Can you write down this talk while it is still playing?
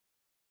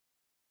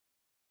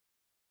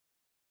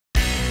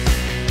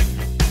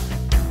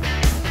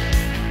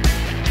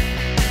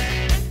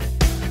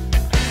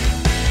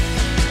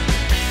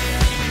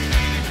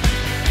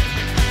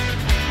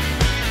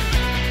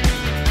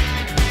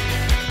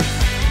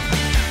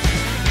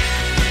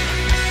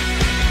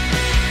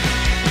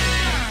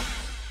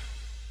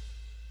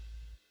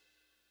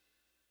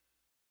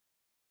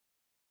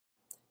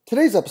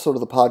Today's episode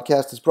of the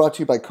podcast is brought to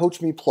you by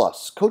Coach Me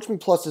Plus. Coach Me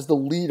Plus is the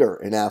leader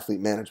in athlete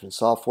management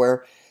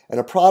software and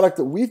a product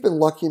that we've been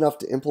lucky enough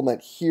to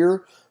implement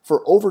here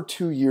for over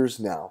 2 years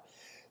now.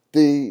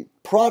 The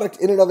product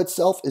in and of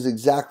itself is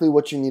exactly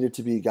what you need it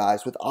to be,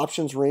 guys, with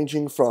options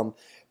ranging from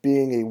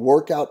being a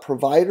workout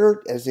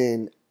provider, as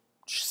in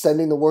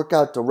sending the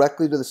workout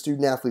directly to the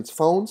student athletes'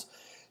 phones,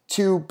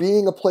 to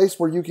being a place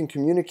where you can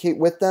communicate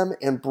with them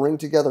and bring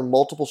together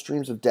multiple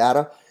streams of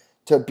data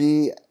to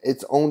be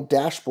its own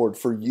dashboard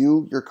for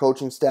you, your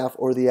coaching staff,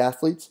 or the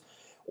athletes.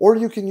 Or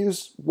you can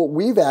use what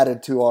we've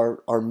added to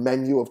our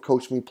menu of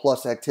Coach Me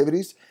Plus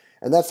activities,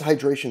 and that's the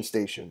hydration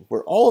station,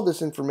 where all of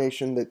this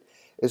information that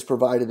is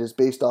provided is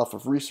based off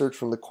of research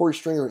from the Corey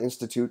Stringer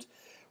Institute,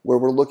 where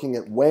we're looking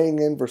at weighing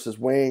in versus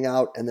weighing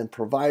out and then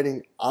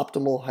providing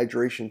optimal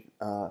hydration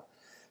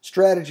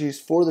strategies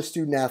for the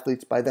student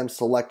athletes by them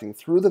selecting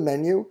through the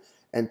menu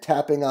and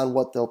tapping on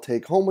what they'll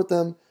take home with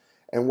them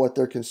and what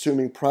they're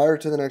consuming prior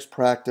to the next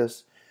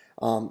practice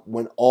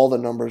when all the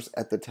numbers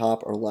at the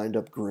top are lined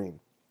up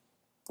green.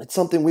 It's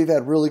something we've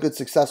had really good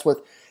success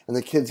with and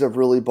the kids have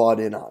really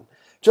bought in on.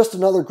 Just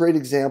another great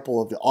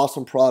example of the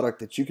awesome product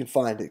that you can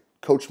find at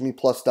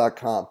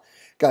CoachMePlus.com.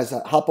 Guys,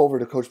 hop over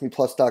to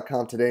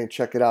CoachMePlus.com today and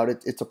check it out.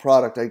 It's a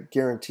product I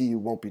guarantee you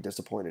won't be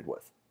disappointed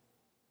with.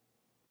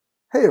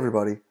 Hey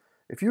everybody,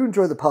 if you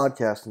enjoy the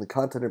podcast and the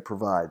content it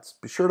provides,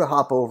 be sure to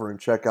hop over and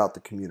check out the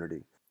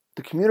community.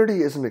 The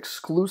community is an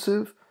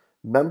exclusive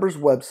members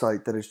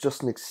website that is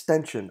just an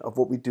extension of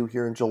what we do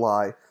here in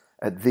July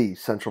at the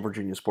Central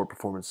Virginia Sport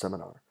Performance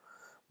Seminar.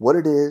 What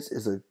it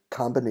is a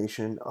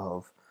combination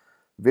of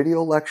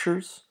video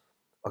lectures,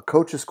 a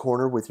coach's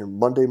corner with your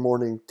Monday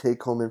morning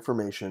take-home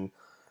information,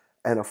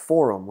 and a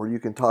forum where you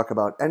can talk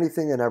about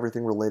anything and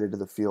everything related to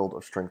the field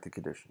of strength and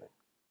conditioning.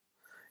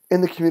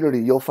 In the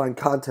community, you'll find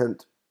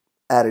content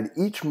added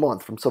each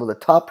month from some of the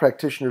top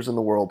practitioners in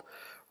the world,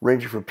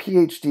 ranging from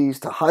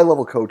PhDs to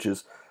high-level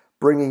coaches,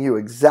 bringing you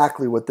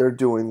exactly what they're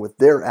doing with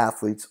their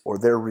athletes or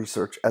their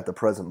research at the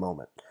present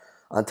moment.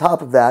 On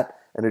top of that,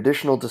 an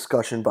additional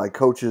discussion by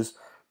coaches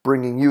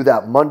bringing you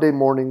that Monday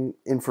morning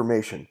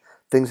information,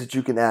 things that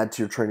you can add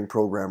to your training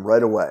program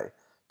right away.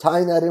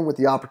 Tying that in with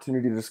the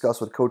opportunity to discuss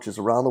with coaches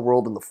around the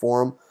world in the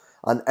forum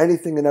on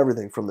anything and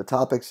everything from the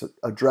topics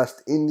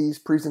addressed in these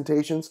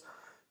presentations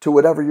to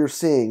whatever you're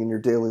seeing in your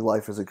daily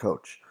life as a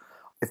coach.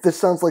 If this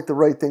sounds like the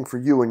right thing for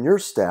you and your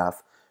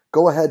staff,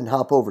 go ahead and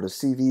hop over to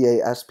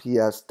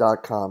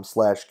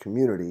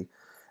cvasps.com/community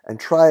and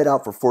try it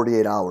out for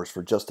 48 hours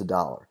for just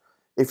 $1.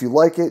 If you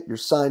like it, you're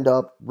signed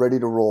up, ready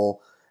to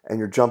roll, and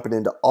you're jumping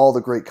into all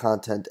the great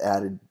content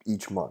added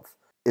each month.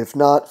 If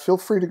not, feel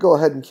free to go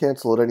ahead and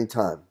cancel at any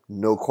time.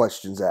 No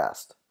questions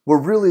asked.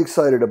 We're really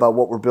excited about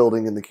what we're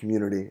building in the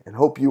community and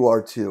hope you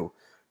are too.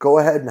 Go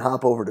ahead and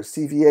hop over to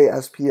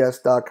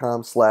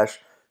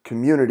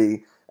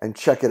cvasps.com/community and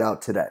check it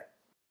out today.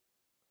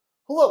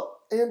 Hello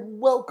and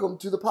welcome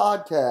to the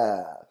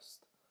podcast.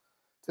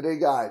 Today,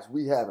 guys,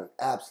 we have an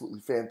absolutely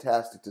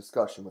fantastic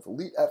discussion with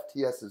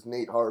EliteFTS's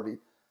Nate Harvey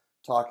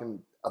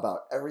talking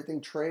about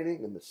everything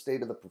training and the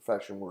state of the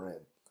profession we're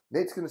in.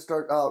 Nate's going to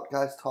start out,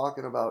 guys,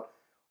 talking about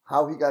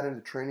how he got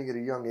into training at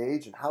a young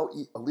age and how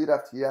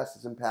EliteFTS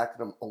has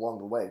impacted him along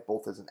the way,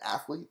 both as an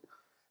athlete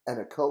and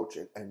a coach,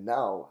 and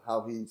now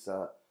how he's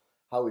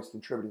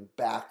contributing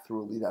back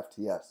through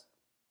EliteFTS.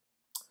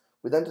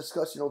 We then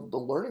discuss, the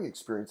learning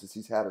experiences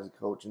he's had as a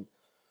coach and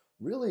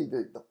really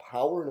the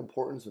power and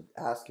importance of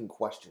asking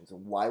questions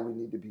and why we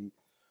need to be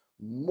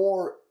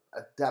more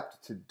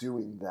adept to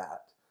doing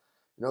that.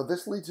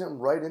 This leads him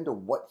right into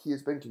what he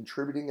has been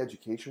contributing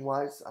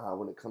education-wise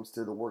when it comes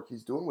to the work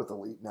he's doing with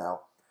Elite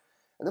now.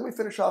 And then we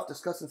finish off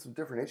discussing some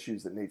different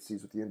issues that Nate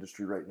sees with the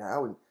industry right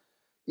now and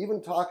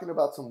even talking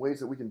about some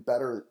ways that we can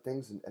better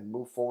things and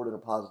move forward in a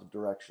positive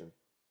direction.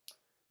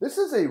 This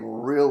is a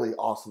really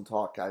awesome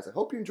talk, guys. I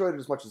hope you enjoyed it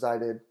as much as I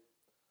did.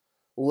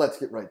 Let's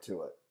get right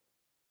to it.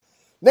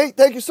 Nate,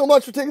 thank you so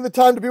much for taking the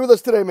time to be with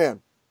us today,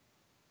 man.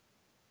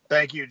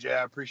 Thank you, Jay.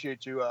 I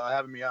appreciate you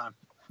having me on.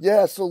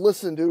 Yeah, so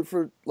listen, dude,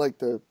 for like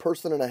the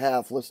person and a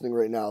half listening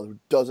right now who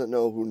doesn't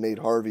know who Nate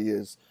Harvey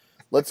is,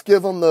 let's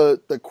give them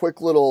the quick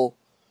little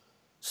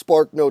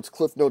Spark Notes,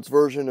 Cliff Notes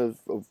version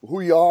of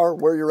who you are,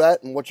 where you're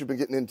at, and what you've been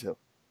getting into.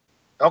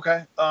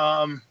 Okay.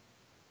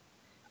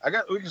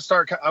 We can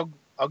start. I'll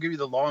give you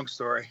the long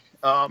story.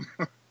 I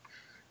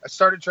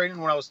started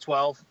training when I was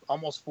 12,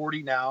 almost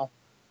 40 now.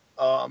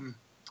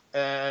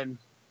 And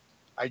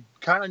I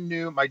kind of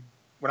knew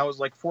when I was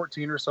like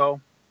 14 or so,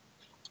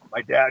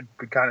 my dad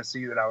could kind of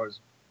see that I was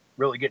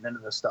really getting into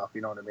this stuff. You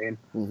know what I mean?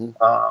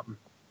 Mm-hmm.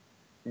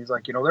 He's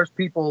like, there's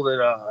people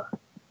that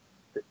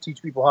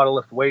teach people how to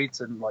lift weights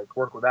and like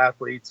work with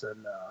athletes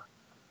and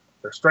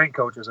they're strength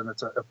coaches and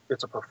it's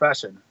a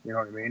profession. You know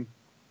what I mean?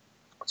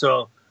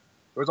 So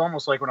it was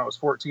almost like when I was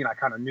 14, I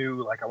kind of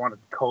knew like I wanted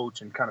to coach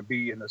and kind of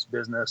be in this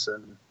business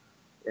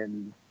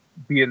and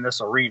be in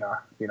this arena,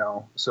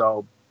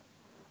 So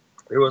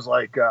it was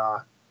like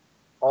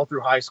all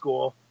through high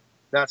school,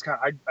 that's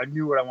I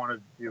knew what I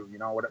wanted to do,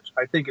 what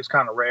I think is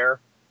kind of rare,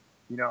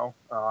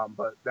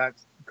 but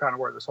kind of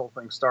where this whole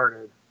thing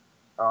started.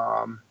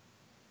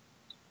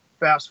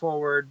 Fast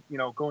forward,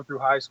 going through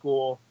high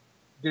school,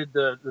 did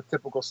the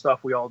typical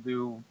stuff we all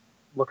do,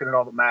 looking at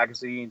all the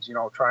magazines,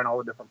 trying all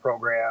the different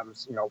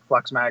programs,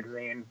 Flex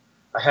magazine.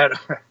 I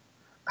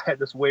had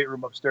this weight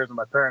room upstairs in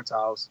my parents'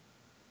 house.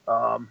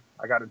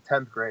 I got in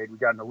 10th grade. We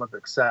got an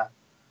Olympic set,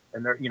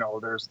 and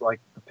there's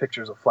like the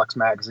pictures of Flex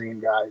magazine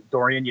guy,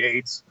 Dorian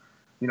Yates,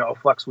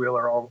 Flex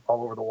Wheeler all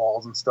over the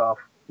walls and stuff,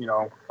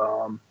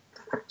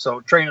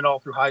 so training all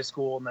through high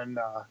school and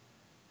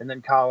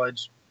then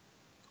college.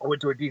 I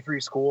went to a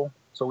D3 school,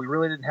 so we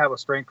really didn't have a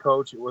strength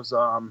coach. It was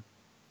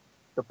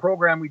the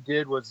program we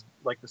did was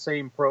like the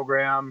same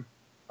program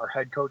our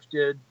head coach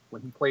did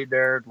when he played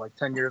there like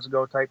 10 years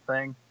ago type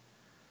thing.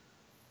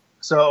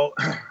 So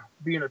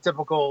being a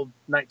typical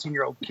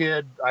 19-year-old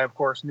kid, I, of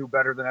course, knew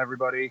better than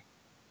everybody,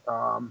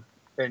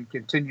 and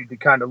continued to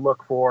kind of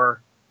look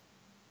for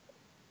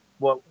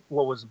what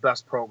was the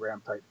best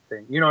program type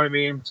thing. You know what I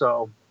mean?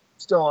 So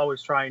still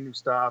always trying new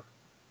stuff.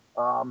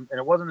 And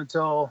it wasn't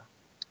until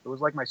it was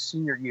like my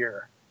senior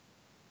year,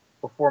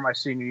 before my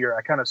senior year,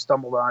 I kind of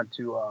stumbled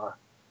onto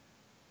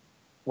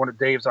one of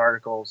Dave's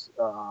articles,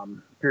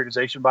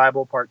 Periodization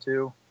Bible, Part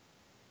 2,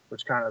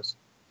 which kind of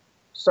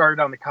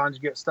started on the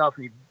conjugate stuff,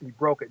 and he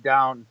broke it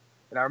down.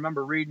 And I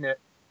remember reading it,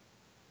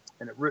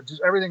 and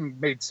just everything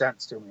made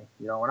sense to me,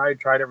 and I had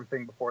tried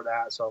everything before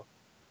that. So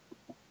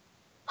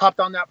hopped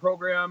on that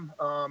program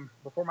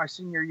before my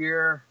senior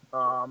year.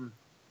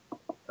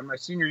 And my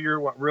senior year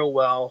went real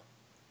well,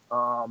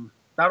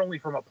 not only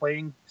from a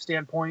playing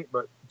standpoint,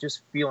 but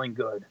just feeling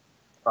good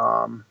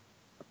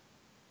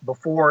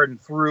before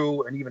and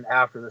through and even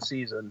after the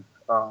season.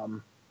 I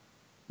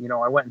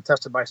went and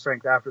tested my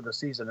strength after the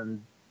season,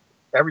 and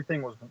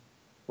everything was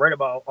right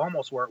about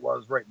almost where it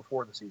was right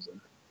before the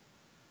season.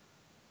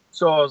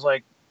 So I was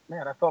like,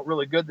 man, I felt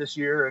really good this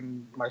year,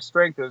 and my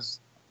strength is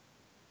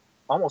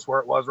almost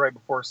where it was right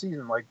before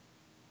season. Like,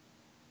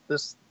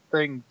 this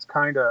thing's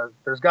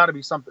there's got to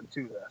be something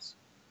to this,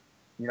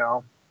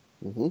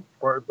 Mm-hmm.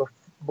 Or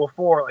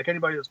before, like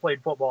anybody that's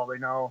played football, they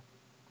know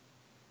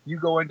you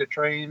go into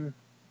train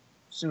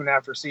soon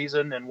after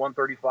season, and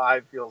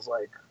 135 feels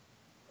like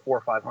 400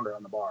 or 500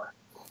 on the bar.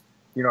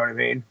 You know what I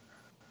mean?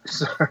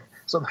 So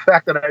the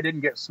fact that I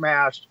didn't get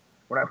smashed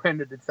when I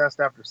went into the test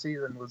after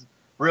season was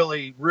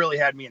really, really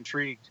had me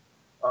intrigued.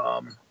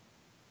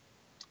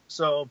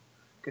 So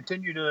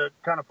continue to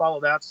kind of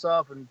follow that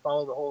stuff and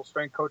follow the whole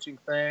strength coaching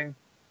thing.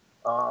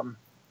 Got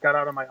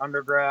out of my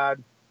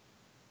undergrad,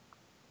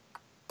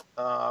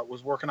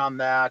 was working on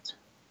that.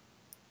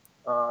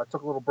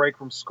 Took a little break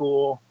from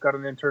school, got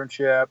an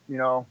internship,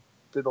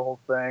 did the whole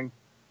thing.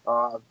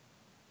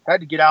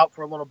 Had to get out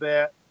for a little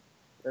bit.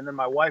 And then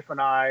my wife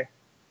and I, a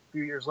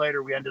few years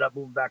later, we ended up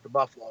moving back to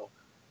Buffalo.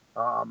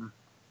 Because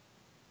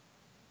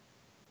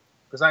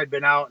I had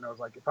been out, and I was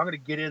like, if I'm going to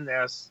get in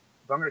this,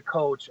 if I'm going to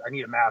coach, I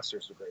need a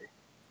master's degree.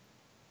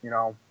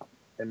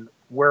 And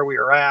where we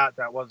were at,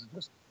 that wasn't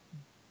just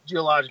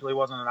geologically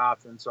wasn't an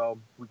option. So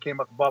we came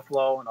up to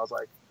Buffalo, and I was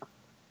like, I'm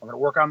going to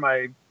work on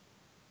my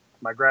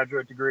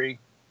graduate degree,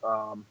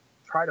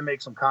 try to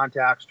make some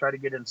contacts, try to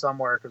get in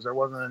somewhere, because there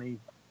wasn't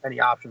any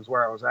options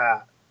where I was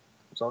at.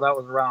 So that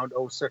was around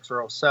 06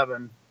 or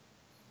 07.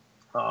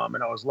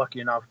 And I was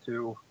lucky enough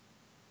to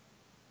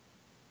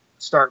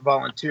start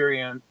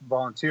volunteering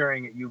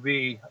at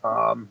UV.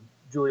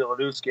 Julia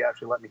Ladusky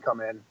actually let me come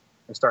in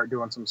and start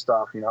doing some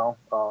stuff,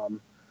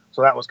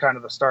 so that was kind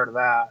of the start of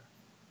that.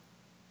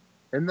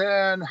 And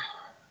then,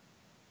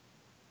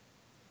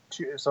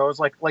 so it was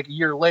like a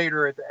year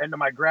later, at the end of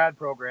my grad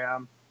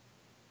program,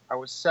 I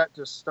was set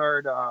to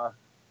start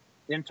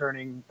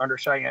interning under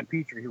Cheyenne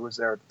Petrie, who was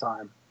there at the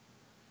time,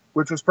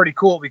 which was pretty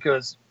cool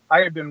because I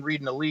had been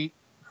reading Elite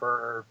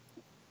for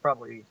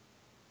probably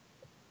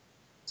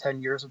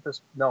 15 years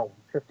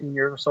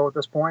or so at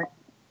this point.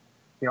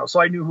 So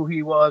I knew who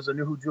he was. I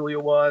knew who Julia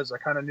was. I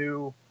kind of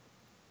knew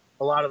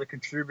a lot of the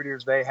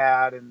contributors they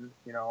had, and,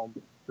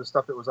 the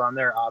stuff that was on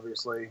there,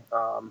 obviously,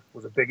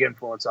 was a big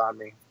influence on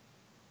me.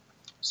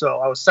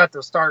 So I was set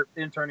to start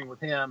interning with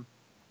him,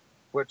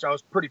 which I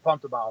was pretty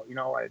pumped about.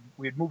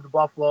 We had moved to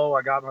Buffalo.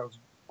 I was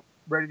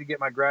ready to get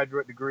my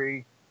graduate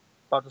degree,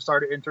 about to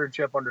start an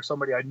internship under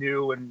somebody I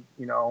knew and,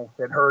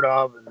 had heard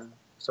of. And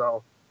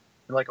so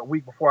like a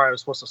week before I was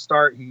supposed to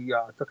start, he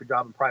took a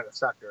job in private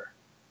sector.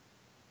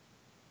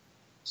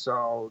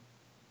 So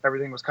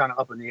everything was kind of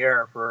up in the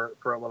air for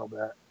a little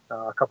bit,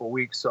 a couple of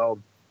weeks. So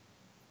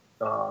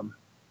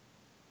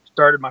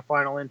started my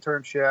final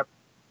internship,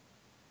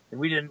 and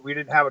we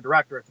didn't have a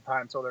director at the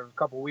time. So there was a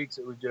couple of weeks.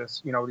 It was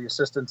just, the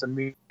assistants and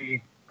me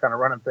kind of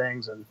running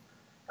things and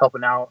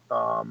helping out.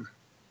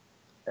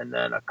 And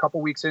then a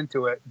couple weeks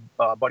into it,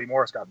 Buddy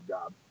Morris got the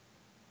job.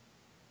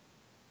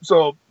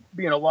 So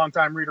being a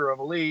longtime reader of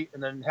Elite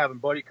and then having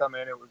Buddy come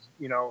in, it was,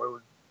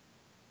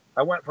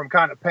 I went from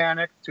kind of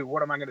panic to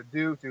what am I going to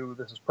do to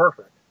this is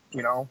perfect,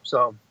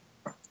 So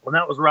when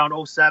that was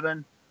around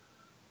 07,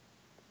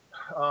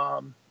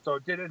 so I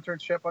did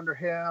internship under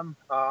him.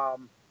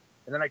 And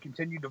then I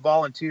continued to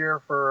volunteer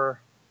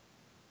for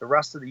the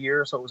rest of the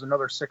year. So it was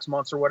another 6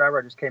 months or whatever.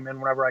 I just came in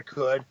whenever I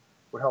could,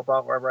 would help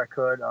out wherever I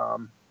could.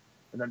 And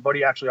then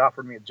Buddy actually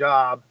offered me a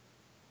job.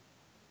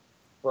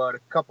 But a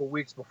couple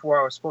weeks before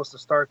I was supposed to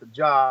start the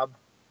job,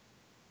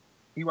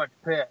 he went to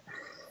Pitt.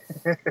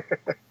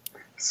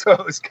 So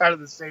it was kind of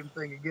the same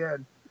thing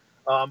again.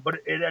 But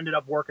it ended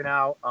up working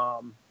out.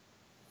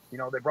 You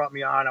know, they brought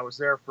me on. I was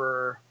there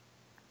for,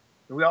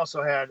 we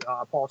also had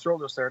Paul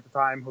Childress there at the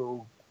time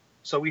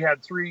so we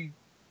had three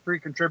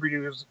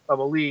contributors of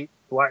Elite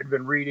who I had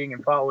been reading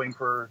and following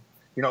for,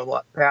 you know,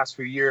 the past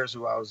few years,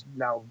 who I was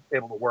now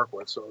able to work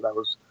with. So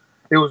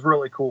it was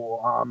really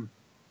cool.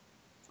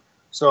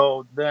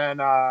 So then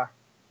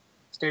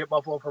stayed at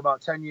Buffalo for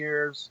about 10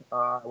 years.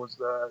 I was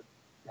the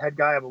head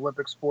guy of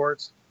Olympic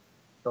sports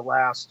the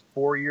last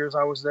 4 years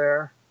I was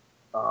there.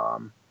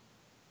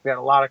 We had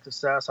a lot of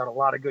success, had a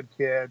lot of good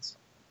kids.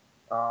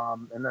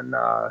 And then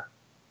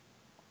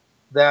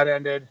that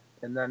ended.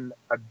 And then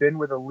I've been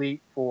with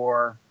Elite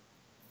for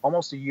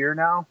almost a year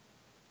now,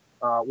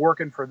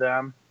 working for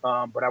them.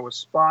 But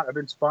I've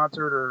been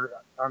sponsored or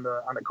on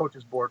the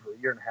coaches board for a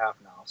year and a half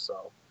now.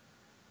 So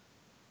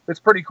it's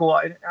pretty cool.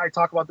 I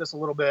talk about this a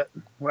little bit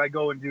when I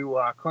go and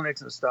do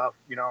clinics and stuff.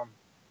 You know,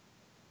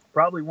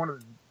 probably one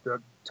of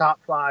the top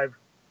 5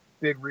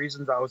 big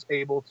reasons I was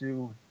able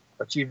to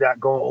achieve that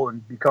goal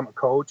and become a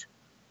coach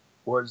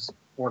was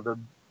the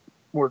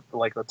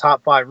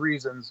top 5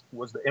 reasons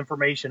was the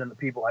information and the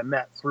people I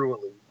met through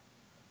Elite.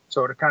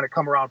 So to kind of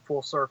come around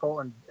full circle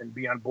and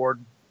be on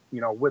board,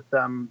 you know, with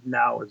them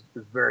now is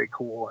very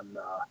cool, and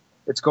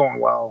it's going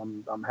well.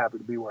 I'm happy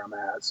to be where I'm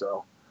at.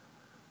 So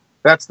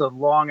that's the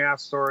long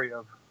ass story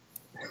of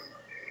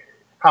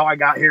how I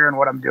got here and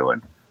what I'm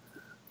doing.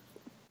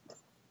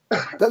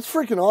 That's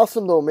freaking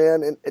awesome though,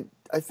 man. And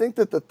I think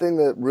that the thing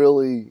that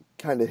really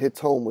kind of hits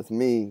home with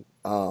me,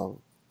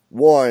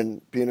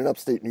 one, being an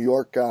upstate New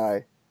York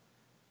guy,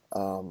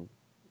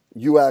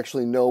 you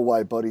actually know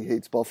why Buddy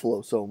hates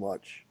Buffalo so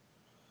much.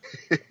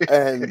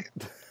 And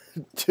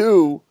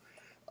 2,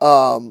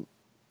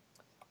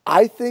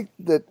 I think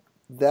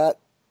that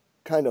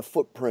kind of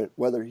footprint,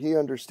 whether he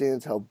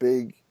understands how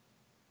big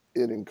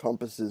it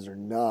encompasses or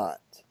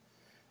not,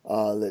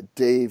 that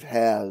Dave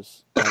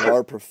has in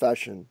our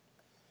profession,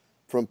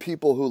 from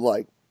people who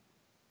have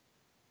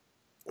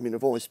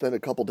only spent a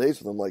couple days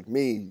with him like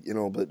me, you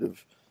know, but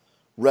have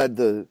read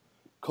the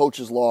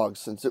coach's logs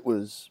since it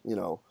was, you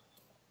know,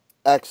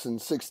 X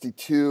and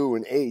 62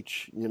 and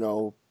H, you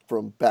know,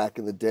 from back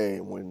in the day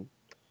when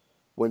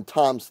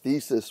Tom's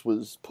thesis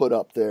was put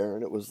up there,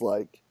 and it was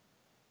like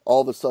all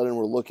of a sudden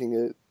we're looking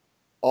at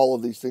all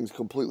of these things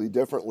completely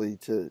differently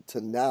to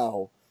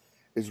now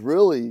is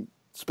really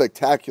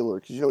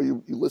spectacular. Because, you know,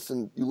 you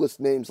list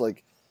names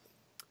like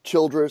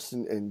Childress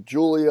and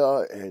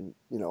Julia and,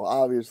 you know,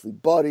 obviously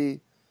Buddy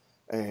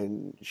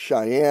and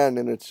Cheyenne,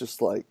 and it's just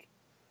like,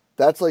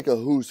 that's like a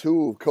who's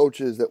who of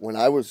coaches that when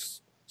I was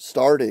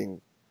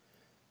starting,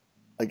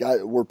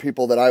 were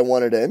people that I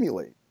wanted to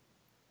emulate.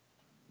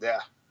 Yeah.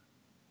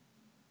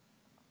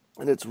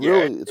 And it's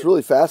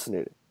really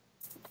fascinating.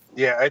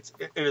 Yeah,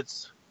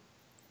 it's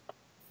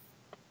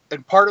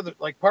and part of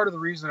the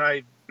reason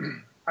I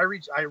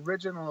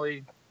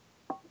originally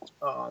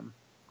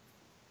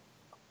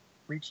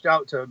reached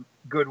out to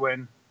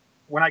Goodwin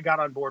when I got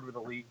on board with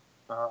Elite.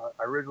 I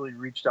originally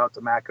reached out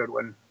to Matt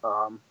Goodwin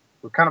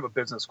with kind of a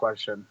business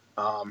question.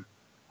 I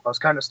was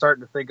kind of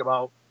starting to think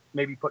about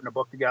maybe putting a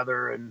book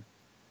together, and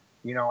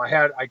you know,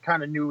 I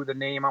kind of knew the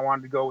name I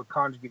wanted to go with,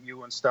 Conjugate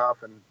U and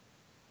stuff, and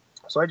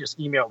so I just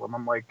emailed him.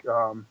 I'm like,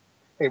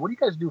 hey, what do you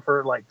guys do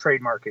for like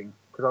trademarking?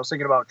 Because I was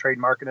thinking about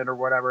trademarking it or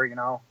whatever, you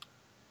know.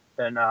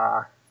 And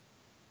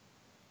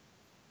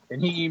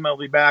he emailed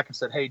me back and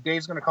said, hey,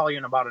 Dave's going to call you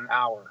in about an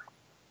hour.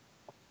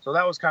 So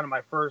that was kind of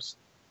my first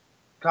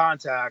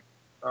contact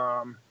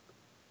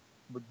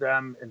with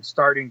them and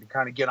starting to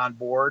kind of get on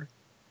board.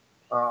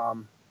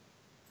 And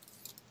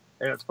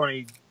it's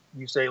funny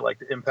you say like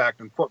the impact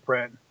and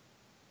footprint.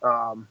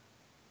 You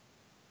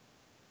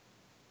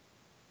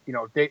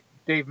know,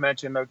 Dave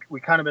mentioned that we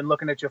kind of been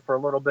looking at you for a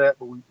little bit,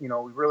 but we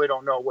really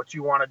don't know what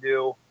you want to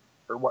do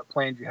or what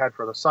plans you had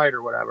for the site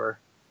or whatever.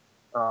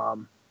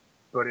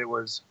 But it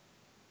was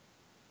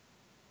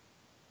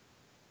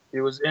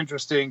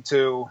interesting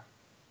to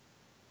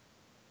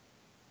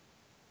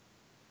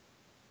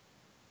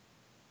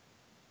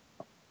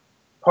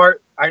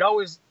I'd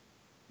always,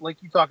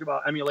 like you talked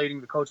about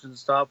emulating the coaches and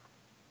stuff.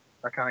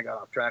 I kind of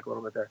got off track a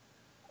little bit there.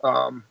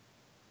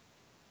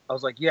 I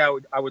was like, yeah,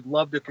 I would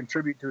love to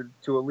contribute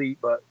to Elite,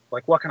 but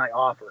like, what can I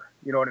offer?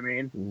 You know what I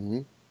mean?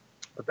 Mm-hmm.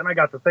 But then I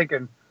got to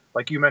thinking,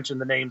 like you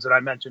mentioned the names that I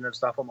mentioned and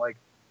stuff. I'm like,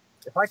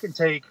 if I can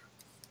take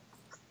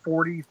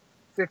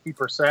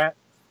 40-50%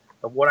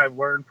 of what I've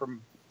learned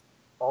from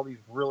all these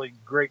really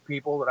great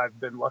people that I've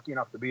been lucky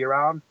enough to be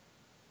around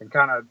and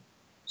kind of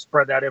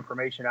spread that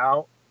information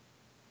out,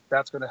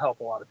 that's going to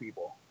help a lot of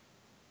people.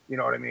 You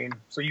know what I mean?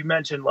 So you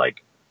mentioned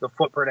like the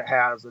footprint it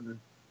has and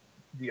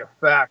the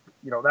effect,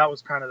 you know, that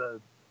was kind of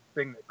the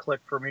thing that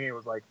clicked for me. It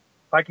was like,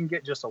 if I can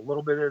get just a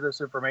little bit of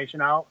this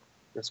information out,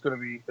 it's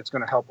going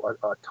to help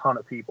a ton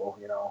of people,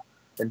 you know.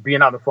 And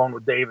being on the phone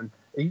with Dave, and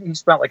he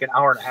spent like an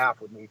hour and a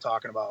half with me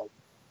talking about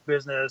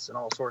business and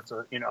all sorts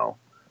of, you know,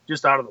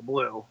 just out of the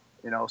blue,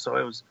 you know. So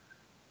it was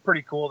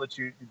pretty cool that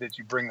you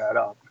bring that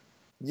up.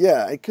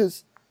 Yeah,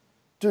 because,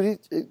 dude,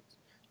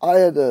 I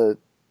had the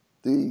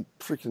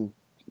freaking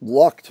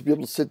luck to be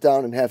able to sit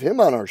down and have him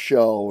on our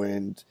show,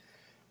 and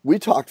we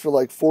talked for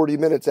like 40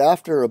 minutes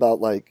after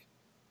about like,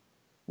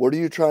 what are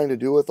you trying to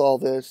do with all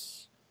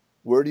this?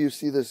 Where do you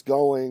see this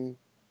going?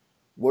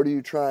 What are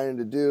you trying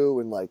to do?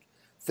 And like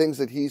things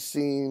that he's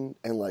seen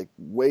and like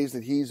ways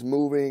that he's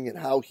moving and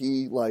how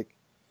he like,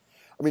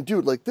 I mean,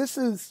 dude, like this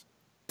is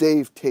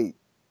Dave Tate.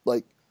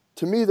 Like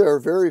to me, there are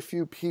very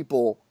few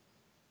people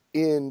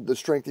in the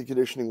strength and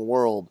conditioning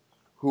world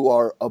who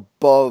are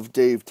above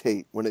Dave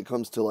Tate when it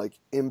comes to like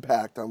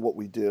impact on what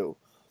we do.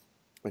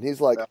 And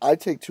he's like, I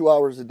take 2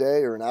 hours a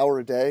day or an hour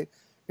a day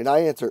and I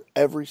answer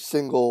every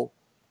single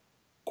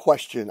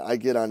question I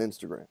get on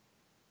Instagram.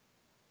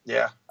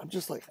 Yeah. I'm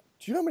just like,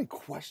 do you know how many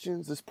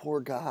questions this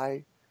poor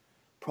guy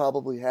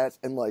probably has?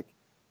 And like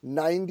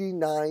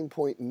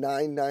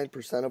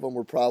 99.99% of them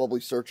were probably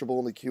searchable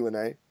in the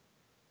Q&A.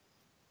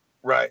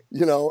 Right.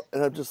 You know,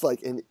 and I'm just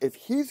like, and if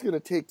he's going to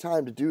take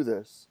time to do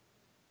this,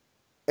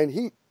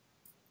 and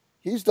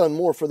he's done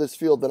more for this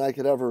field than I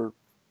could ever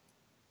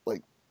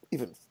like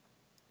even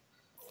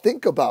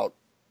think about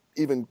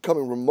even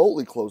coming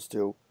remotely close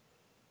to.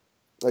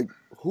 Like,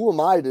 who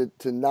am I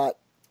to not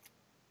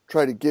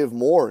try to give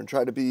more and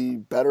try to be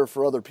better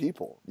for other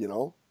people, you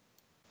know?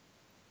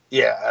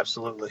 Yeah,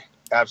 absolutely.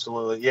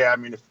 Absolutely. Yeah, I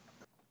mean, if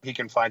he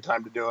can find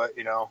time to do it,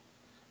 you know.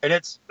 And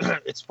it's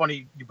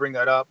funny you bring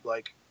that up,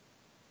 like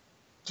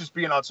just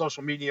being on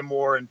social media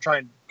more and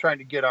trying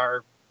to get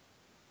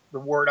the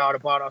word out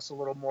about us a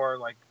little more.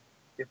 Like,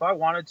 if I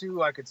wanted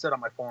to, I could sit on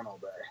my phone all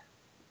day,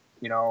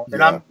 you know.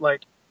 And I'm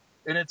like,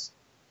 and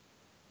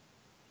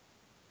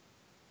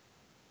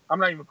I'm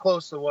not even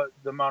close to what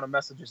the amount of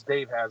messages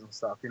Dave has and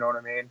stuff. You know what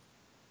I mean?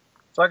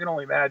 So I can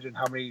only imagine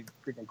how many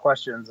freaking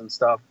questions and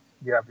stuff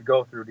you have to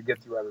go through to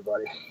get through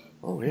everybody.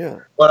 Oh yeah.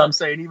 But I'm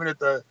saying, even at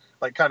the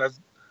like kind of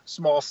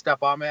small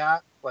step I'm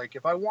at, like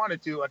if I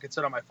wanted to, I could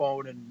sit on my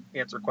phone and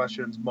answer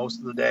questions most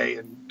of the day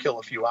and kill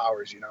a few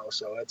hours, you know.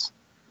 So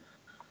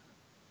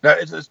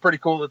it's pretty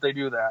cool that they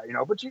do that, you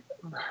know.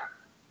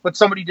 But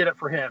somebody did it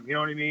for him, you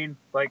know what I mean?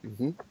 Like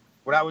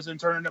when I was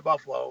interning at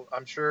Buffalo,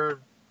 I'm sure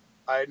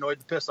I annoyed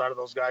the piss out of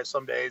those guys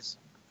some days,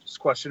 just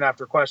question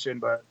after question,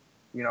 but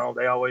you know,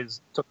 they always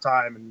took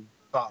time and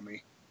taught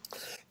me.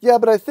 Yeah,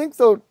 but I think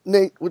though,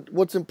 Nate,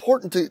 what's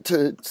important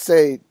to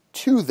say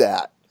to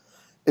that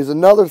is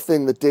another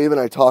thing that Dave and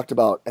I talked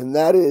about, and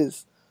that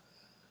is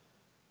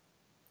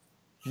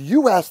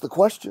you asked the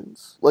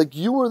questions. Like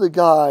you were the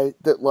guy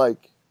that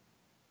like,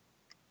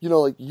 you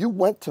know, like you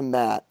went to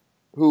Matt,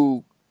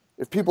 who,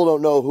 if people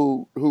don't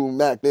know who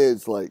Matt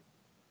is, like,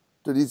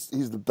 dude,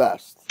 he's the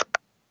best.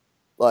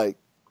 Like,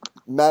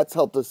 Matt's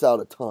helped us out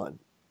a ton.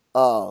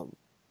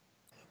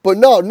 But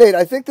no, Nate,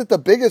 I think that the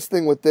biggest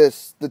thing with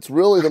this, that's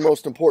really the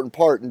most important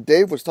part, and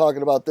Dave was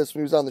talking about this when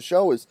he was on the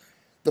show, is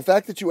the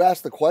fact that you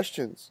ask the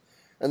questions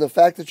and the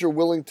fact that you're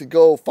willing to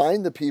go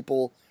find the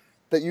people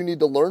that you need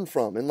to learn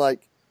from. And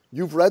like,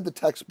 you've read the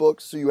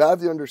textbooks, so you have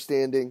the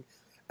understanding.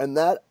 And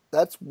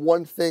that's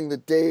one thing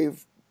that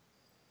Dave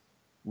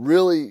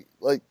really,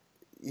 like,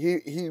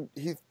 he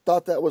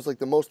thought that was like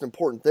the most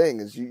important thing,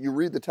 is you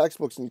read the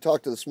textbooks and you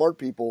talk to the smart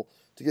people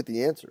to get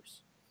the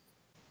answers.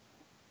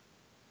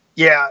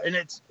 Yeah, and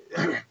it's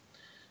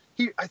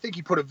I think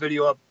he put a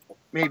video up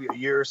maybe a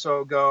year or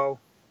so ago,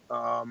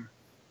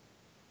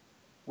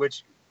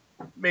 which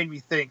made me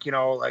think, you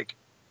know, like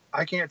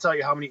I can't tell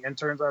you how many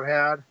interns I've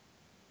had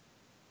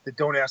that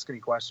don't ask any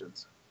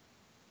questions.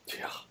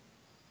 Yeah.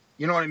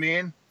 You know what I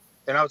mean?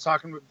 And I was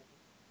talking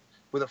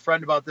with a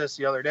friend about this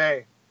the other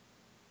day.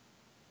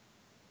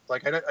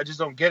 Like, I just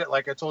don't get it.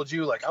 Like I told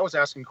you, like I was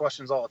asking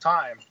questions all the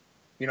time,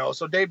 you know.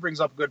 So Dave brings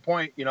up a good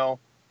point. You know,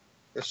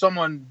 if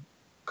someone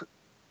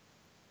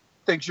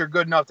thinks you're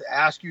good enough to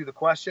ask you the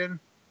question,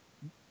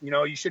 you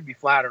know, you should be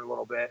flattered a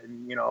little bit.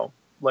 And, you know,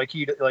 like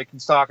he's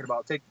talking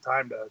about, take the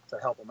time to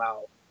help him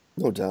out.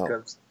 No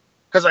doubt.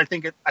 Because I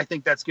think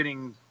that's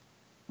getting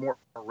more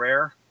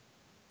rare.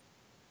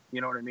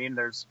 You know what I mean?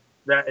 There's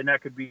that, and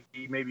that could be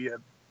maybe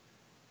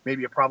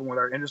a problem with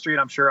our industry.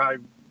 And I'm sure I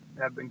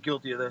have been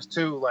guilty of this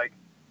too. Like,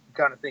 you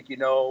kind of think you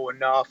know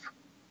enough,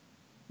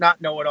 not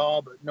know it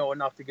all, but know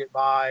enough to get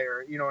by,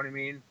 or you know what I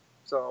mean?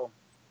 So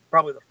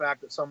probably the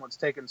fact that someone's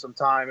taking some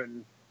time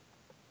and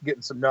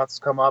getting some nuts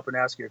come up and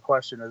ask you a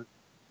question is,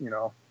 you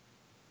know,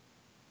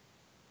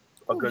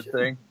 a good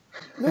thing.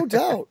 No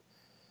doubt.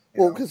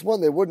 Well, because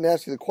one, they wouldn't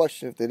ask you the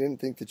question if they didn't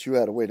think that you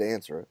had a way to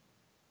answer it.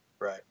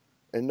 Right.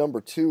 And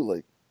number two,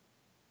 like,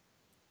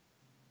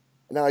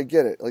 now I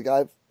get it. Like,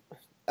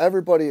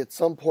 everybody at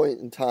some point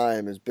in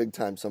time is big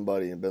time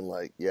somebody and been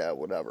like, yeah,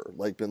 whatever.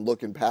 Like, been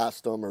looking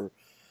past them or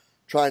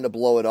trying to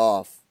blow it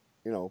off,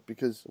 you know,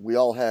 because we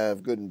all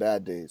have good and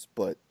bad days.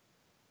 But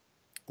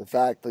The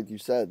fact, like you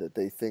said, that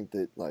they think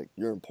that like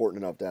you're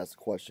important enough to ask the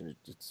question,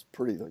 it's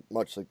pretty like,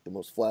 much like the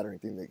most flattering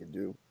thing they can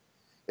do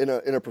in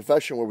a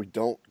profession where we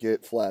don't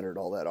get flattered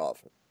all that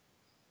often.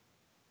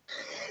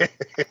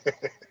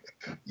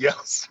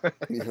 Yes.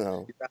 You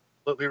know, You're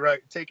absolutely right.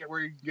 Take it where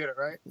you can get it,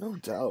 right? no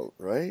doubt,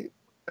 right?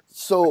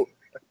 So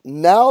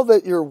now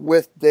that you're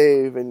with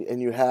Dave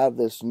and you have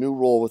this new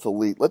role with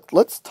Elite,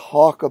 let's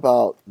talk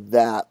about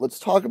that. Let's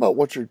talk about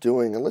what you're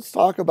doing, and let's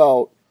talk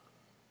about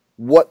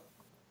what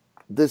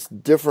this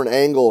different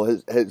angle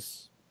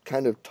has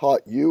kind of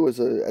taught you as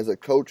a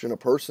coach and a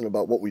person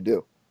about what we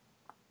do.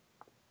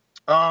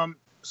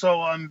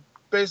 So I'm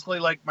basically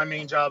like my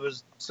main job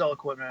is sell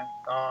equipment,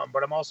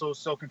 but I'm also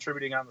still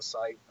contributing on the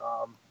site.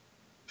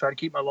 Try to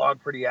keep my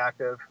log pretty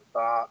active.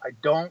 I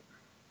don't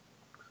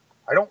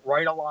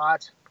write a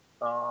lot.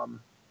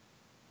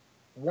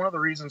 One of the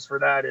reasons for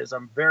that is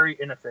I'm very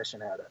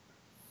inefficient at it.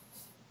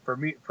 For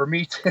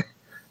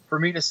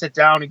me to sit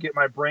down and get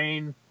my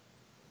brain,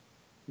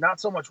 not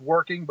so much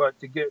working, but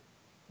to get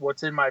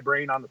what's in my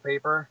brain on the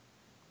paper.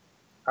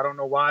 I don't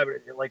know why, but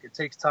it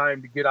takes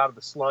time to get out of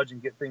the sludge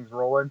and get things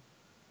rolling.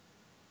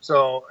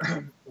 So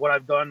what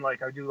I've done,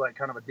 like I do like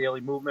kind of a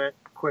daily movement,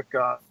 quick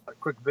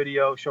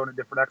video showing a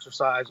different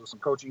exercise with some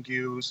coaching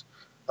cues.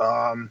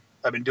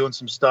 I've been doing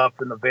some stuff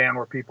in the van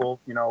where people,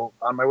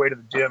 on my way to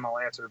the gym, I'll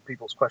answer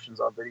people's questions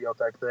on video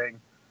type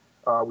thing.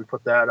 We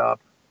put that up.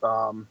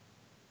 But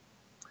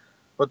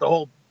the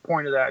whole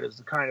point of that is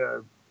to kind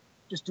of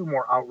just do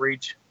more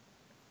outreach.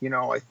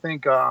 I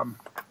think, I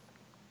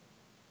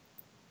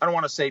don't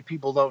want to say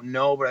people don't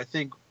know, but I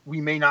think we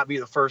may not be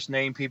the first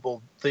name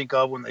people think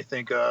of when they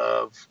think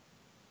of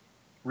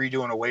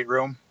redoing a weight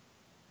room.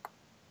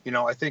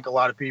 I think a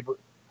lot of people,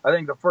 I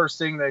think the first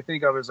thing they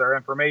think of is our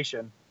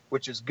information,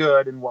 which is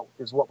good and what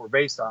we're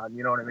based on.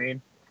 You know what I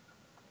mean?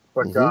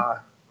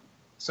 But,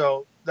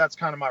 so that's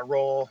kind of my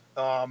role.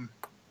 I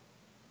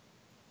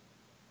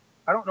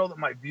don't know that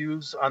my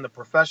views on the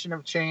profession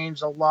have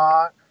changed a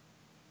lot,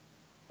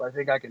 but I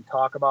think I can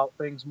talk about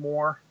things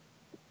more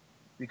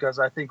because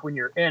I think when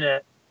you're in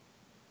it,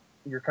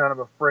 you're kind of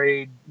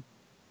afraid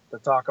to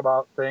talk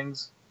about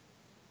things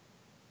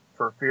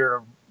for fear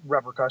of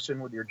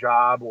repercussion with your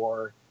job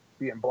or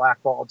being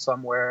blackballed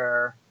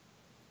somewhere.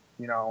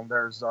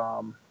 There's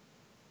I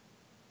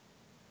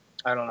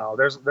don't know.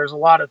 There's a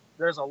lot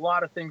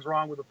of things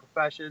wrong with the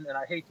profession, and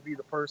I hate to be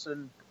the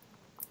person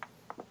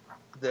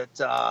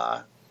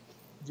that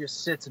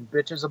just sits and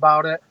bitches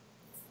about it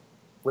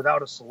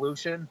without a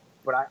solution.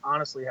 But I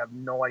honestly have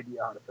no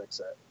idea how to fix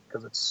it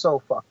because it's so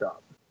fucked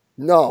up.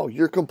 No,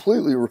 you're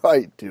completely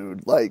right,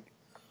 dude. Like,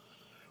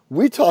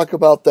 we talk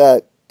about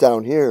that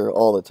down here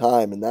all the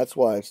time, and that's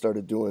why I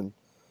started doing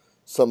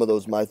some of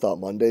those My Thought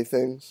Monday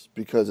things,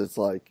 because it's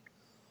like,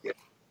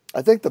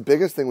 I think the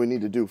biggest thing we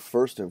need to do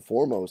first and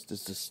foremost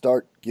is to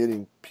start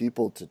getting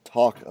people to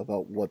talk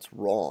about what's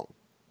wrong.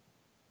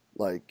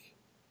 Like,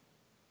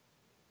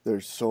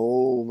 there's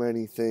so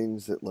many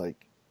things that,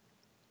 like,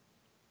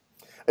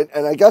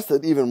 and I guess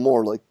that even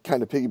more, like,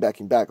 kind of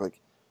piggybacking back,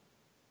 like,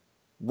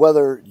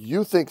 whether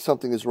you think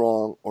something is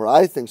wrong or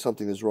I think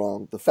something is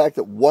wrong, the fact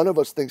that one of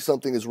us thinks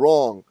something is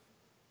wrong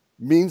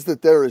means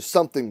that there is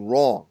something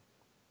wrong.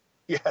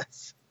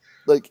 Yes.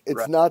 Like,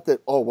 it's not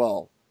that, oh,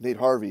 well, Nate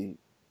Harvey,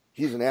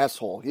 he's an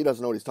asshole. He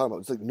doesn't know what he's talking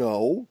about. It's like,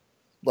 no.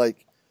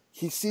 Like,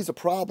 he sees a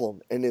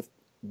problem. And if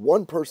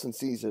one person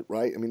sees it,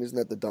 right? I mean, isn't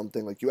that the dumb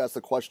thing? Like, you ask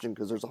the question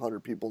because there's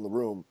 100 people in the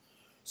room.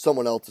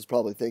 Someone else is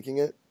probably thinking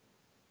it.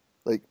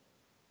 Like,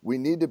 we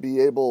need to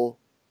be able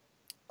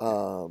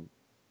to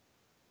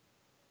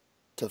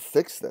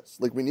fix this.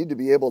 Like, we need to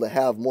be able to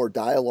have more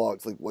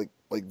dialogues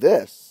like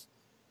this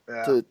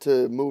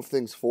to move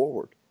things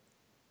forward.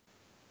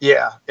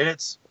 Yeah, and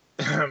it's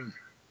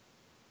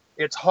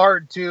it's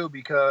hard too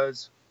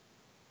because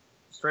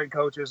strength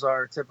coaches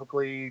are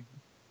typically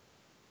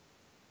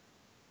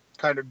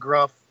kind of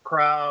gruff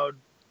crowd,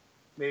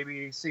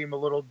 maybe seem a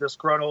little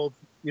disgruntled,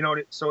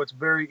 so it's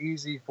very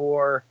easy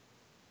for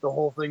the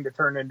whole thing to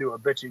turn into a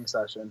bitching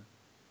session.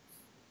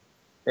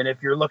 And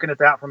if you're looking at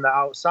that from the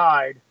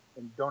outside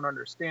and don't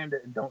understand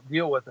it and don't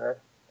deal with it,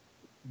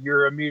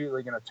 you're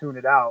immediately going to tune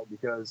it out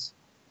because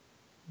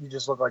you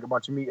just look like a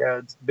bunch of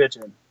meatheads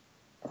bitching.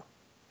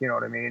 You know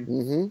what I mean?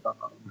 Mm-hmm.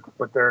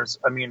 But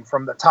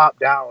from the top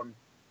down,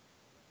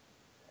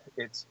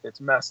 it's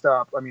messed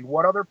up. I mean,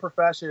 what other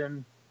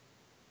profession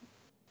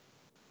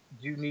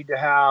do you need to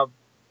have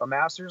a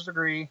master's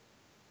degree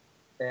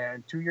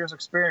and 2 years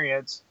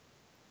experience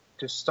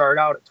to start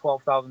out at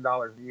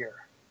 $12,000 a year?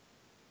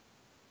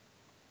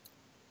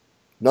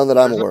 None that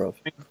I'm aware of.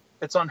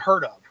 It's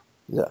unheard of.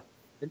 Yeah.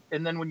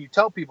 And then when you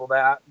tell people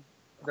that,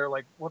 they're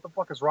like, what the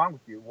fuck is wrong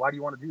with you? Why do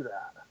you want to do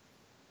that?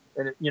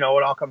 And it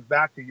all comes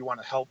back to you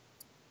want to help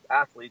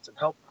athletes and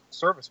help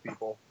service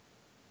people,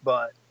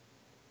 but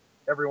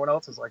everyone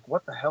else is like,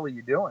 what the hell are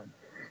you doing?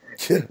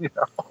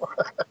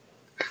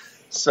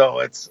 So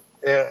it's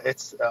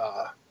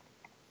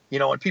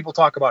when people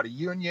talk about a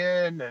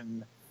union,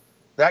 and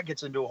that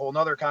gets into a whole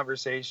nother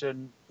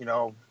conversation,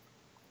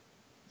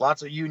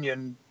 lots of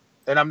union,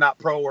 and I'm not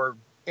pro or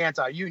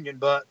anti-union,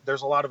 but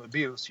there's a lot of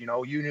abuse. You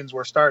know, unions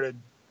were started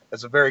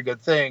as a very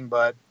good thing,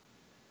 but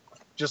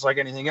just like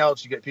anything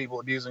else, you get people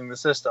abusing the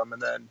system.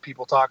 And then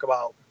people talk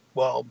about,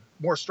 well,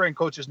 more strength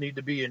coaches need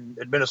to be in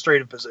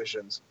administrative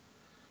positions.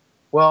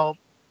 Well,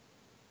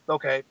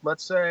 okay,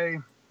 let's say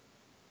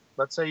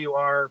you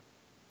are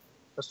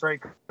a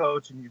strength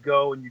coach and you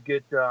go and you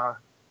get an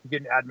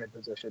admin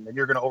position and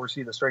you're going to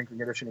oversee the strength and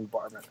conditioning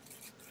department.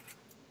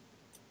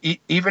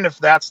 Even if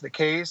that's the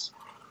case,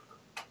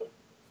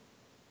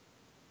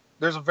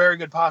 there's a very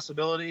good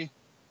possibility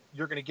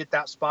you're going to get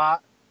that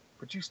spot,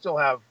 but you still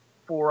have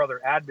 4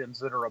 other admins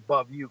that are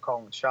above you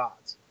calling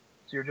shots.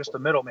 So you're just a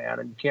middleman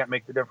and you can't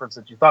make the difference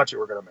that you thought you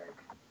were going to make.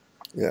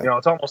 Yeah. You know,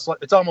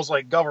 it's almost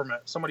like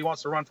government. Somebody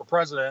wants to run for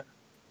president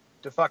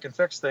to fucking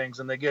fix things,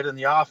 and they get in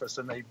the office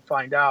and they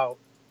find out,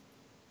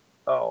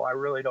 oh, I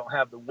really don't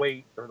have the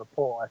weight or the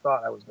pull I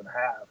thought I was going to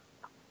have.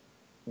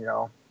 You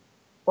know,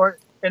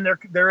 and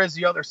there is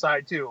the other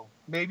side too.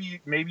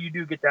 Maybe you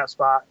do get that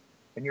spot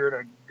and you're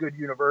at a good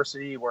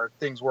university where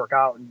things work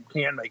out and you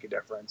can make a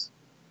difference.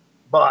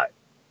 But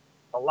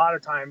a lot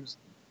of times,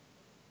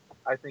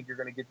 I think you're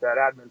going to get that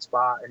admin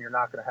spot and you're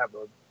not going to have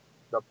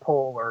the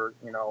pull or,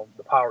 you know,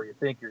 the power you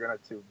think you're going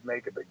to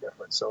make a big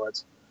difference. So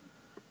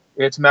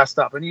it's messed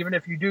up. And even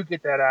if you do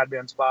get that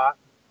admin spot,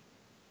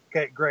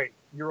 okay, great.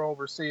 You're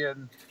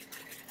overseeing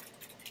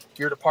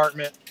your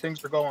department.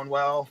 Things are going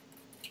well.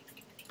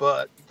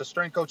 But the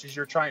strength coaches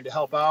you're trying to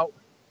help out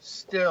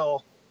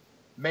still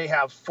may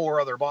have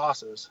 4 other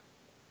bosses.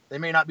 They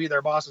may not be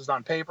their bosses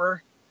on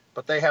paper,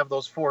 but they have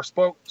those 4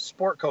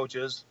 sport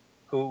coaches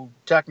who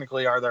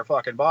technically are their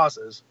fucking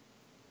bosses,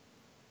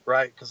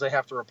 right? Because they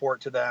have to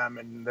report to them,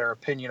 and their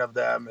opinion of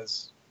them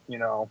is, you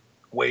know,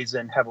 weighs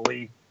in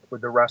heavily with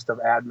the rest of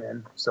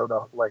admin.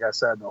 So like I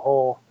said,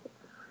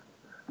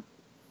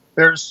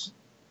 there's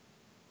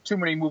too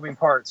many moving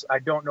parts. I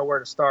don't know where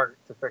to start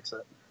to fix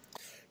it.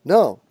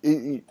 No,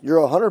 you're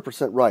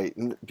 100% right,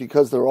 and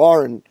because there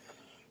are, and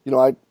you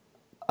know,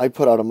 I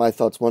put out on my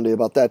thoughts Monday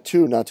about that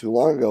too, not too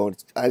long ago.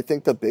 And I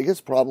think the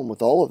biggest problem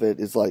with all of it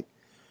is like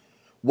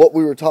what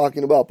we were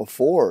talking about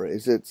before.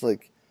 Is it's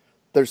like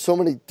there's so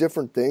many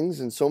different things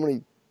and so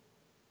many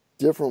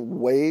different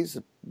ways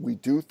that we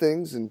do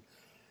things, and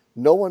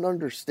no one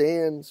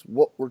understands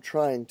what we're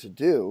trying to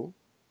do.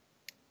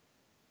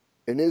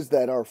 And is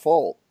that our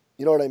fault?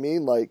 You know what I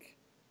mean? Like,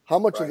 how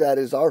much of that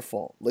is our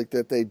fault? Like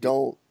that they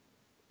don't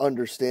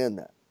understand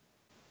that.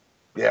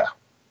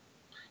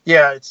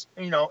 Yeah, it's,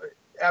 you know,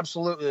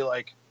 absolutely.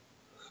 Like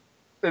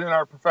in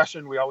our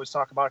profession, we always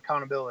talk about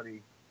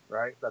accountability,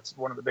 right? That's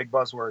one of the big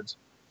buzzwords.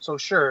 So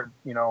sure,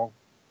 you know,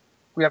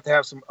 we have to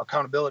have some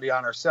accountability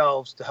on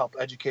ourselves to help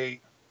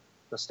educate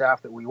the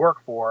staff that we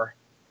work for,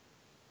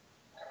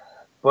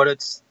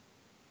 but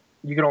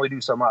you can only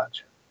do so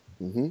much.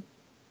 Mm-hmm.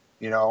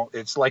 You know,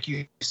 it's like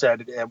you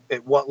said,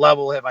 at what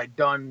level have I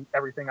done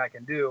everything I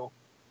can do,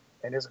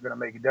 and is it going to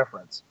make a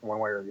difference one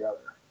way or the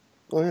other?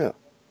 Oh, yeah.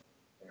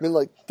 I mean,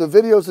 like, the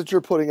videos that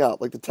you're putting out,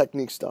 like the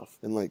technique stuff,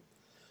 and, like,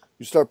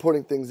 you start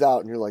putting things out,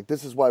 and you're like,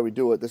 this is why we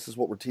do it, this is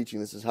what we're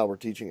teaching, this is how we're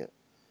teaching it.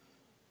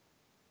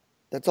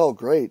 That's all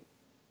great,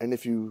 and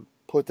if you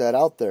put that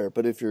out there,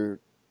 but if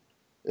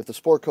the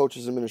sport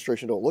coaches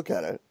administration don't look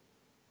at it,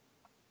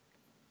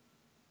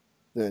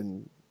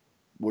 then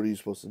what are you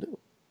supposed to do?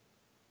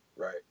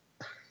 Right.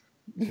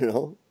 You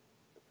know?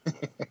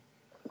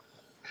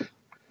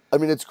 I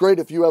mean, it's great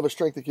if you have a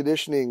strength and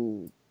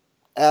conditioning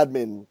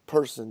admin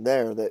person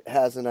there that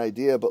has an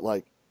idea, but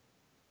like,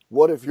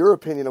 what if your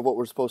opinion of what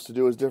we're supposed to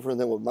do is different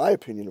than what my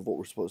opinion of what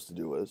we're supposed to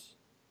do is?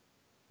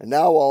 And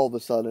now all of a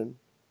sudden,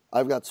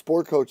 I've got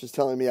sport coaches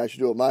telling me I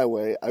should do it my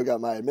way. I've got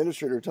my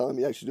administrator telling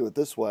me I should do it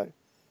this way.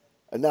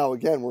 And now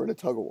again, we're in a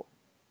tug of war.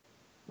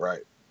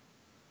 Right.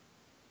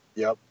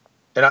 Yep.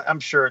 And I'm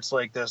sure it's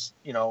like this,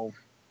 you know,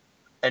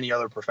 any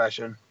other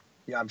profession.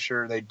 Yeah, I'm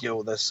sure they deal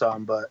with this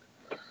some, but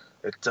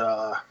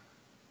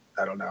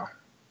I don't know.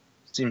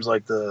 It seems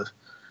like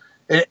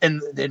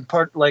and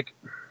part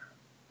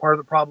of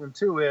the problem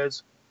too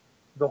is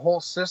the whole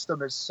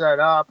system is set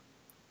up.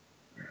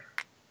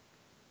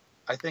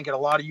 I think at a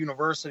lot of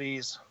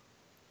universities,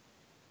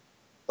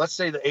 let's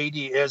say the AD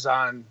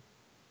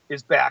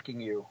is backing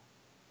you.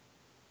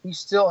 He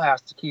still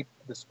has to keep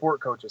the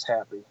sport coaches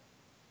happy.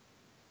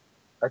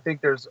 I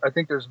think there's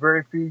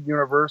very few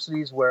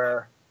universities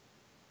where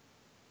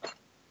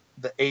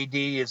the AD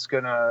is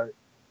gonna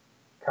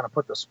kind of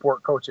put the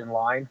sport coach in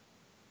line.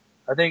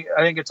 I think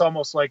it's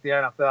almost like the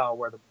NFL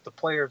where the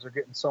players are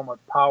getting so much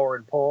power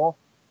and pull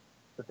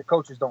that the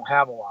coaches don't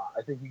have a lot.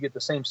 I think you get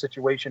the same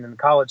situation in the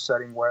college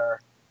setting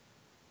where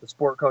the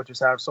sport coaches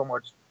have so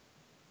much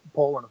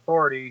pull and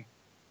authority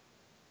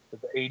that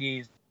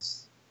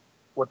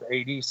what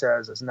the AD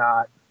says doesn't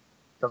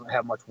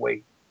have much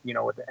weight. You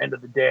know, at the end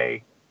of the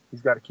day,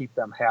 he's got to keep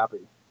them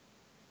happy.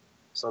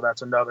 So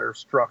that's another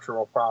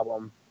structural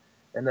problem.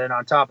 And then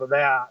on top of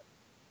that,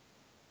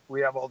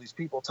 we have all these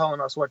people telling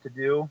us what to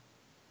do,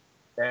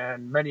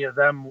 and many of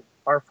them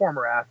are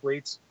former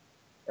athletes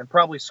and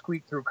probably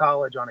squeaked through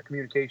college on a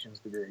communications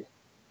degree.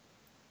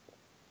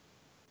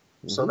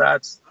 So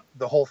that's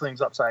the whole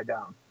thing's upside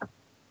down.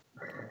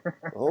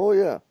 Oh,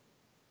 yeah.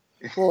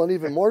 Well, and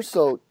even more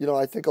so,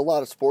 I think a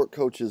lot of sport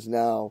coaches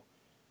now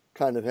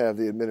kind of have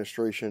the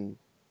administration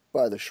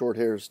by the short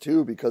hairs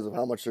too because of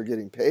how much they're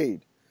getting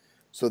paid.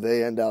 So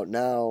they end out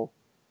now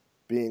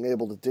being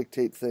able to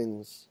dictate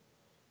things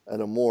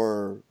at a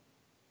more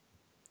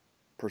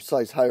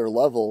precise, higher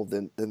level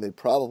than they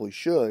probably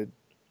should.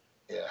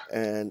 Yeah.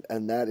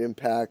 And that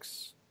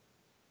impacts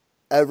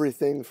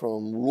everything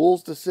from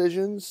rules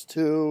decisions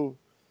to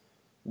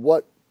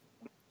what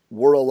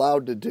we're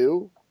allowed to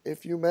do,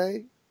 if you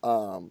may.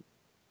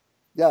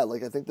 Yeah,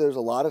 I think there's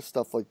a lot of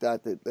stuff like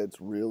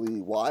that's really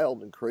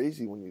wild and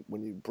crazy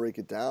when you break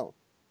it down.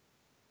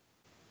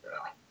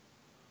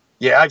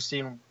 Yeah, I've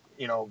seen,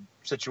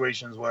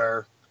 situations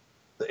where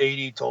the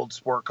AD told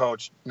sport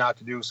coach not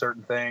to do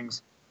certain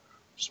things.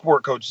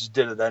 Sport coaches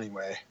did it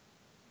anyway.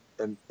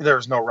 And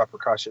there's no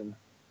repercussion,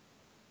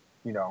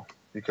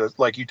 because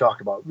like you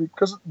talked about,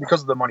 because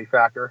of the money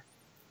factor.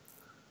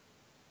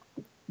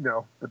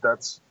 But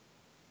that's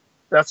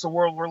the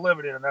world we're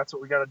living in, and that's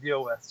what we got to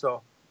deal with.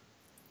 So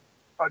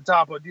on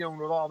top of dealing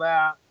with all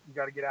that, you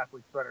got to get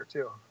athletes better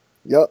too.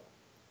 Yep.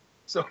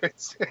 So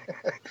it's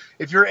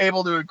if you're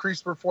able to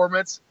increase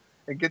performance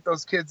and get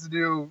those kids to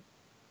do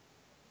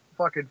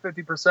fucking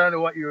 50%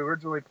 of what you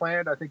originally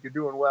planned, I think you're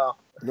doing well.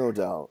 No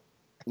doubt,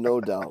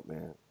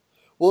 man.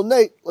 Well,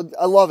 Nate,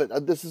 I love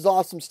it. This is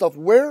awesome stuff.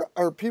 Where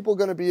are people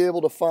going to be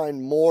able to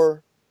find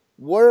more?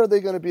 Where are they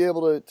going to be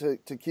able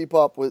to keep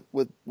up with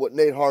what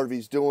Nate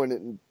Harvey's doing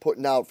and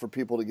putting out for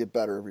people to get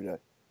better every day?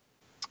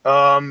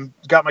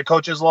 Got my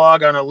coach's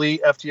log on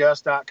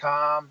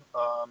EliteFTS.com.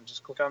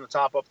 Just click on the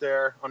top up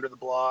there under the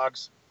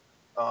blogs.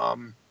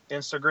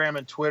 Instagram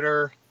and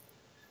Twitter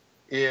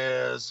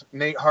is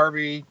Nate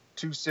Harvey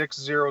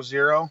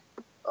 2600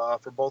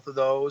 for both of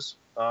those.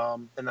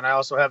 And then I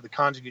also have the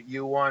Conjugate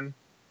U one,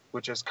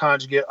 which is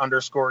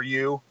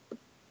conjugate_U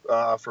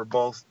for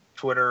both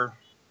Twitter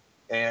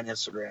and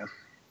Instagram.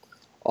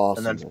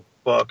 Awesome. And then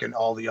Facebook and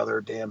all the other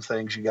damn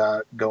things you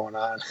got going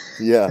on.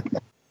 Yeah.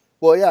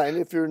 Well, yeah, and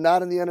if you're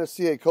not in the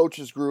NSCA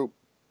coaches group,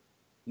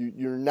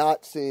 you're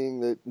not seeing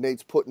that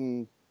Nate's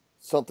putting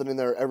something in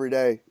there every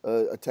day,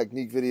 a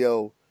technique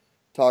video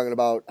talking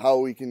about how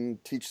we can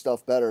teach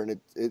stuff better,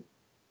 and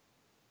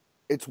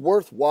it's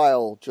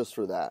worthwhile just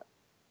for that,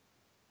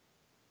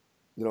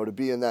 to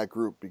be in that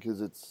group,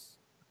 because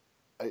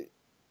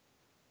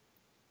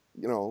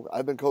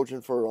I've been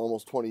coaching for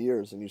almost 20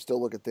 years, and you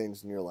still look at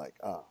things and you're like,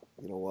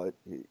 you know what?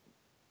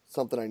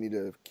 Something I need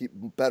to keep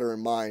better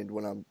in mind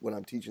when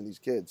I'm teaching these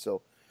kids.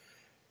 So,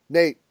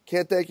 Nate,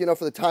 can't thank you enough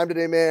for the time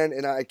today, man,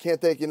 and I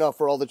can't thank you enough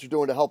for all that you're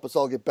doing to help us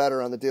all get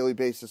better on the daily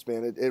basis,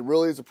 man. It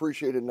really is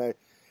appreciated, and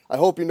I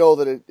hope you know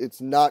that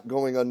it's not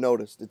going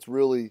unnoticed. It's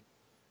really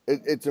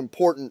it's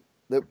important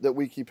that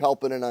we keep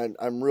helping, and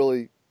I'm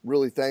really,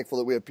 really thankful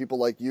that we have people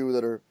like you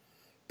that are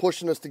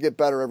pushing us to get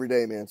better every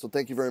day, man. So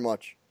thank you very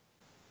much.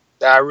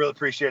 I really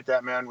appreciate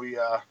that, man. We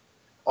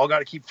all got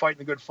to keep fighting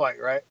the good fight,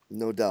 right?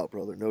 No doubt,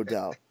 brother. No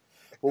doubt.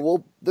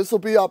 Well, this will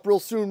be up real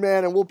soon,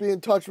 man, and we'll be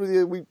in touch with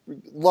you. We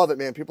love it,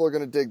 man. People are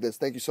going to dig this.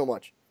 Thank you so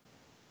much.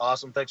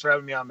 Awesome. Thanks for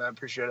having me on, man.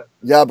 Appreciate it.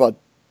 Yeah, bud.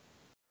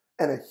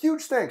 And a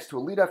huge thanks to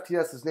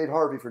EliteFTS's Nate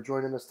Harvey for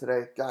joining us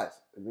today. Guys,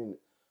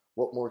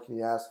 what more can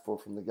you ask for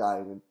from the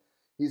guy?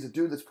 He's a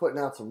dude that's putting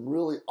out some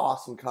really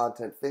awesome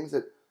content, things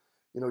that,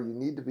 you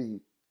need to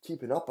be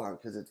keeping up on,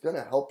 because it's going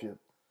to help you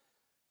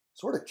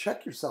sort of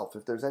check yourself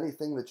if there's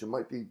anything that you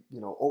might be,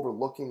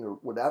 overlooking or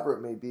whatever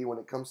it may be when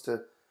it comes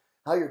to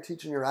how you're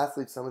teaching your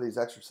athletes some of these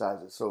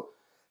exercises. So,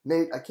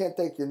 Nate, I can't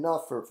thank you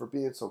enough for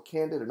being so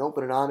candid and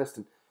open and honest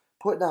and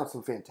putting out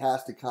some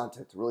fantastic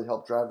content to really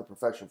help drive the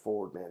profession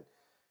forward, man.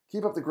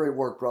 Keep up the great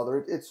work,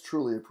 brother. It's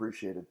truly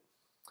appreciated.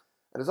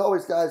 And as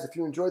always, guys, if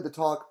you enjoyed the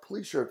talk,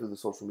 please share it through the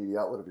social media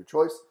outlet of your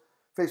choice,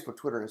 Facebook,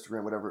 Twitter,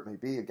 Instagram, whatever it may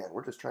be. Again,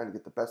 we're just trying to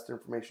get the best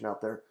information out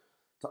there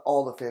to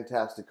all the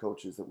fantastic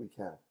coaches that we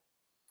can.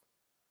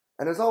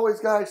 And as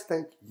always, guys,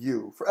 thank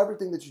you for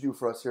everything that you do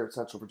for us here at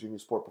Central Virginia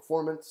Sport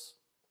Performance.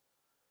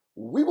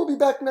 We will be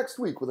back next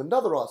week with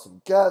another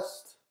awesome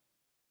guest.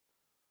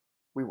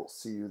 We will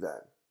see you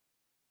then.